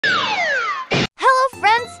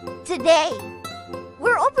today.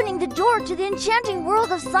 We're opening the door to the enchanting world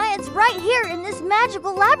of science right here in this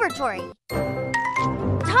magical laboratory.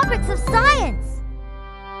 Topics of science.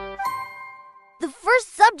 The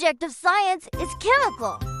first subject of science is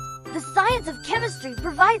chemical. The science of chemistry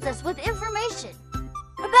provides us with information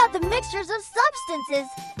about the mixtures of substances.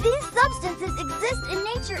 These substances exist in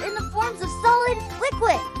nature in the forms of solid,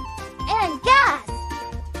 liquid, and gas.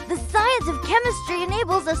 The science of chemistry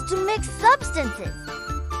enables us to mix substances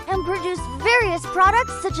and produce various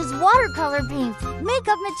products such as watercolor paints,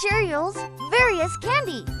 makeup materials, various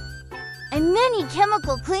candy, and many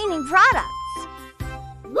chemical cleaning products.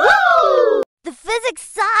 Woo! The physics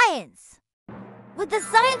science. With the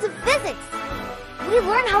science of physics, we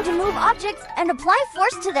learn how to move objects and apply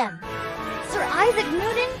force to them. Sir Isaac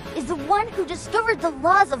Newton is the one who discovered the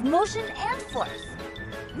laws of motion and force.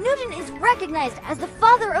 Newton is recognized as the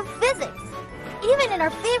father of physics. Even in our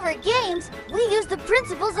favorite games, we use the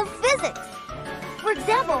principles of physics. For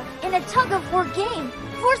example, in a tug-of-war game,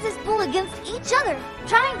 forces pull against each other,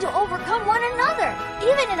 trying to overcome one another.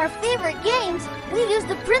 Even in our favorite games, we use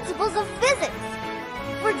the principles of physics.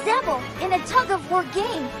 For example, in a tug-of-war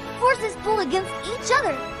game, forces pull against each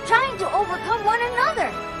other, trying to overcome one another.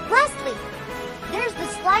 Lastly, there's the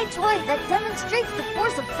slide toy that demonstrates the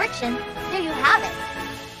force of friction. There you have it,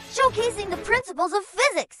 showcasing the principles of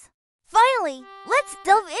physics. Finally, let's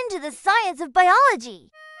delve into the science of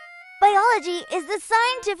biology. Biology is the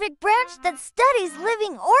scientific branch that studies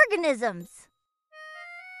living organisms.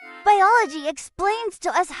 Biology explains to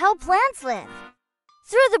us how plants live.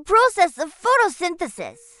 Through the process of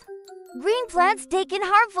photosynthesis, green plants take in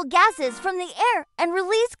harmful gases from the air and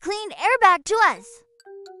release clean air back to us.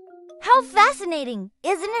 How fascinating,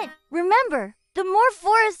 isn't it? Remember, the more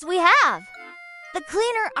forests we have, the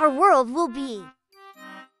cleaner our world will be.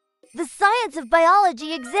 The science of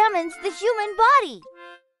biology examines the human body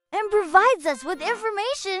and provides us with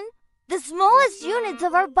information. The smallest units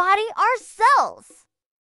of our body are cells.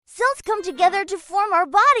 Cells come together to form our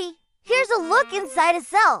body. Here's a look inside a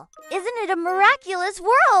cell. Isn't it a miraculous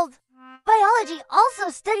world? Biology also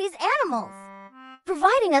studies animals,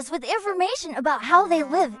 providing us with information about how they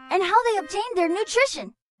live and how they obtain their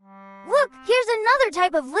nutrition. Look, here's another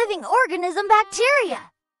type of living organism,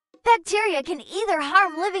 bacteria. Bacteria can either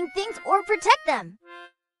harm living things or protect them.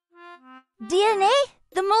 DNA,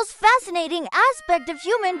 the most fascinating aspect of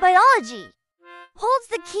human biology, holds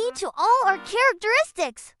the key to all our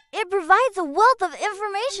characteristics. It provides a wealth of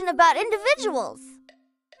information about individuals,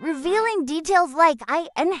 revealing details like eye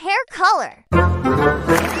and hair color.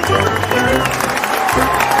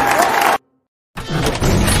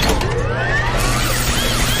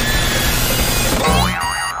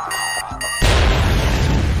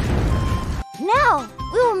 Now,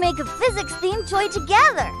 we will make a physics-themed toy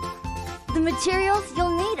together. The materials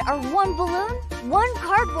you'll need are one balloon, one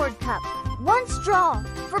cardboard cup, one straw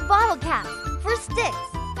for bottle caps, for sticks,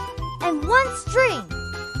 and one string.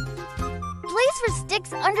 Place for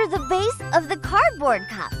sticks under the base of the cardboard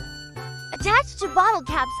cup. Attach to bottle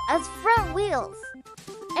caps as front wheels,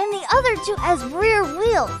 and the other two as rear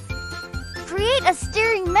wheels. Create a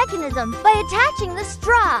steering mechanism by attaching the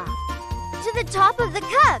straw to the top of the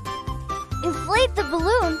cup. Inflate the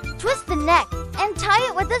balloon, twist the neck, and tie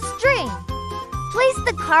it with a string. Place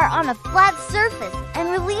the car on a flat surface and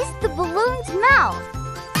release the balloon's mouth.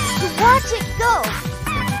 Watch it go.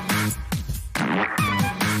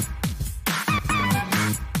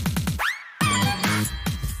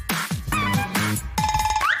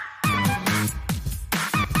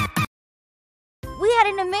 We had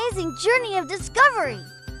an amazing journey of discovery.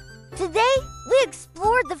 Today, we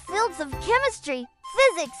explored the fields of chemistry,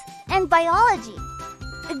 physics, and biology.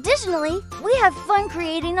 Additionally, we had fun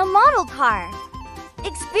creating a model car,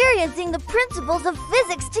 experiencing the principles of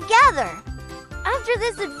physics together. After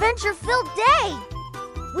this adventure-filled day,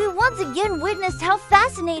 we once again witnessed how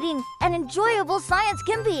fascinating and enjoyable science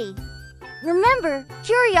can be. Remember,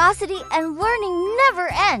 curiosity and learning never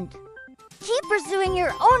end. Keep pursuing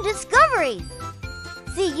your own discoveries.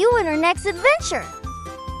 See you in our next adventure.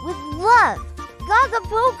 With love, Gaga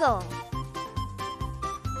Poko.